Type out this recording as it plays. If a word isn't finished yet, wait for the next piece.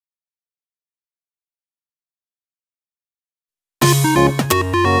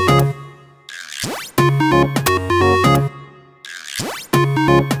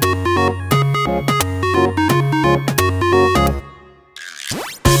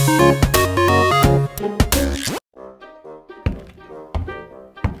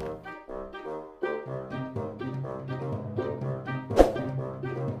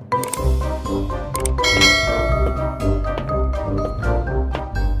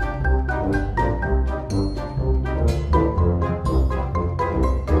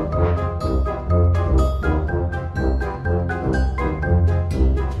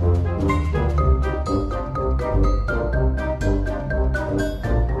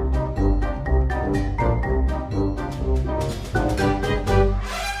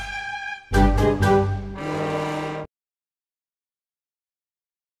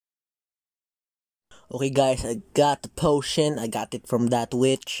Okay guys, I got the potion. I got it from that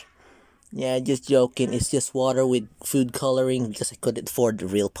witch. Yeah, just joking. It's just water with food coloring because I couldn't afford the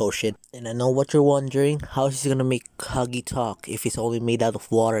real potion. And I know what you're wondering. How is he gonna make Huggy talk if it's only made out of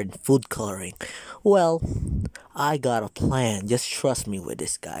water and food coloring? Well, I got a plan. Just trust me with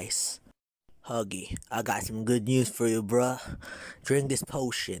this, guys. Huggy, I got some good news for you, bruh. Drink this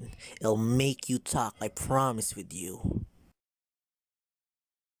potion. It'll make you talk, I promise with you.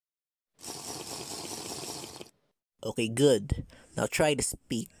 Okay, good. Now try to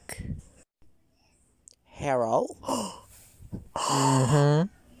speak. Hello? Huggy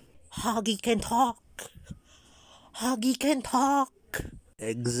can talk. Huggy can talk.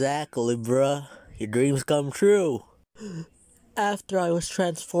 Exactly, bruh. Your dreams come true. After I was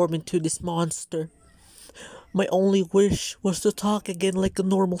transformed into this monster, my only wish was to talk again like a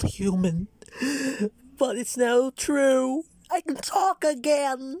normal human. But it's now true. I can talk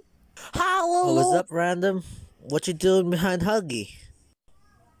again. Hello. What's up, random? What you doing behind Huggy?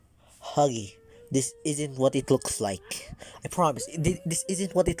 Huggy, this isn't what it looks like. I promise. This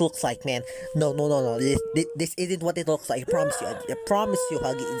isn't what it looks like, man. No. This isn't what it looks like. I promise you. I promise you,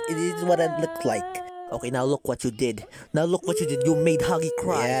 Huggy. It isn't what it looks like. Okay, now look what you did. Now look what you did. You made Huggy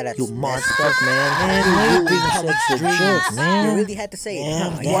cry. Yeah, that's, you monster, man. You really had to say it.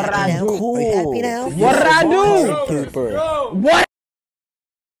 Huh? What I do? Are you happy now? What I do? What?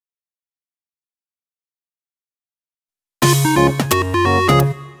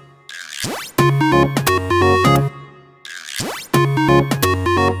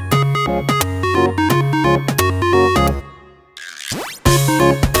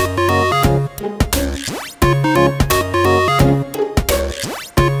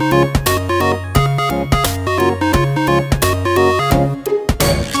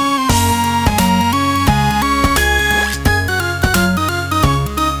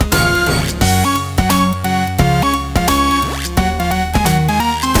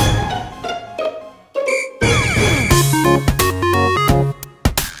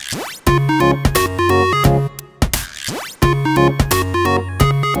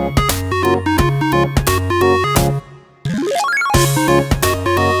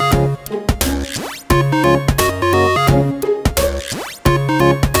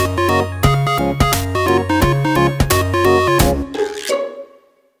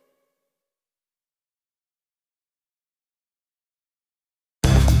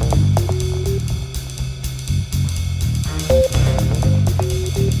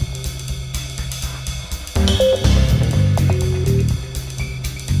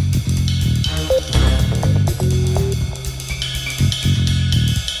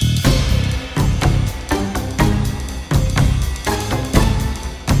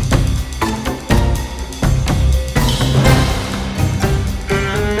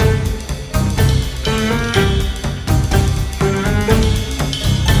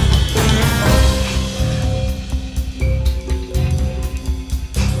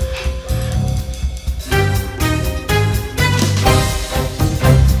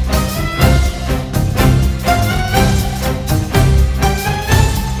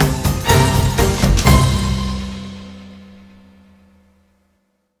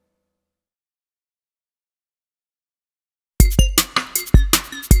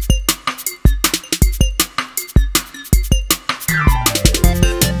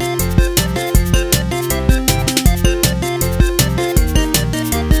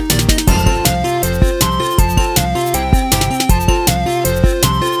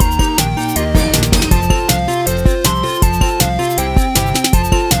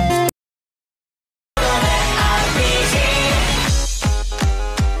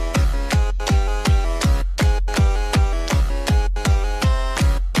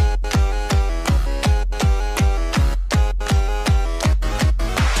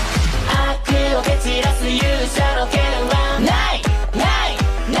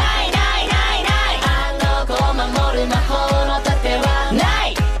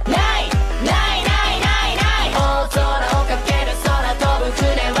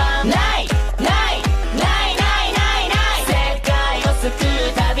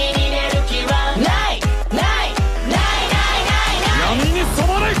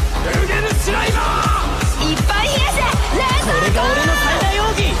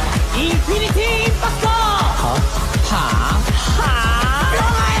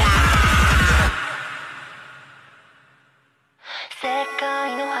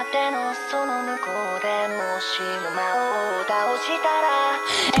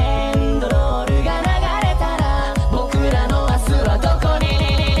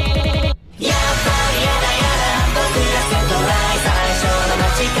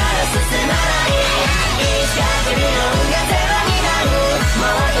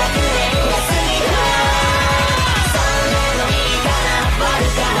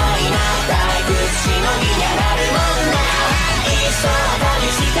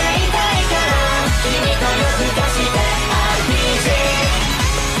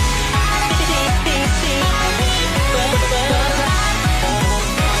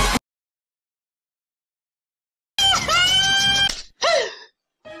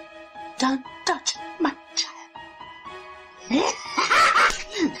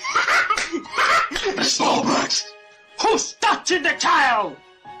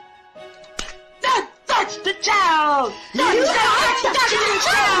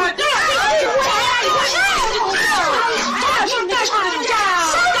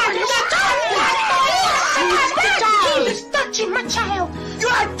 touching my child! You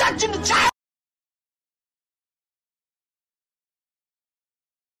are touching the child!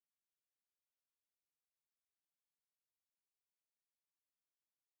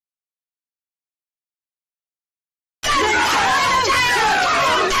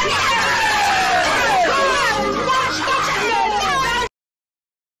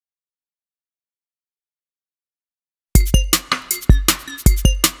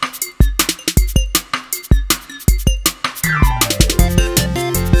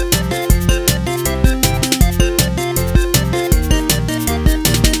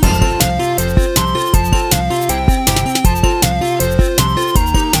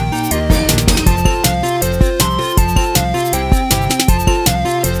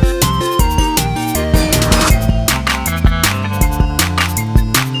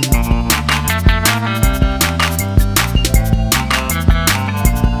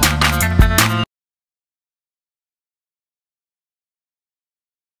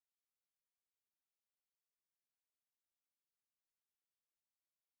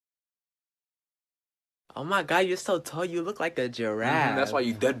 Oh my god, you're so tall, you look like a giraffe. That's why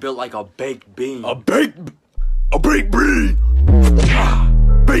you dead built like a baked bean. A baked bean!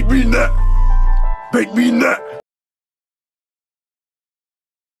 Baked bean that! Baked bean that!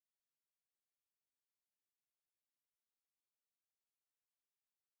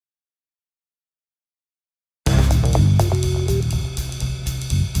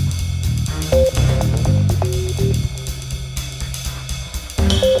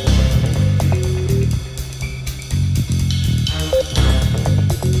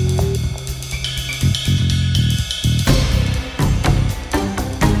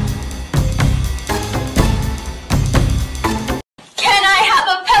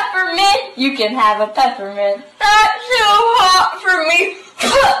 You can have a peppermint. That's too hot for me.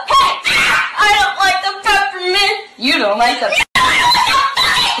 Hey, I don't like the peppermint. You don't like the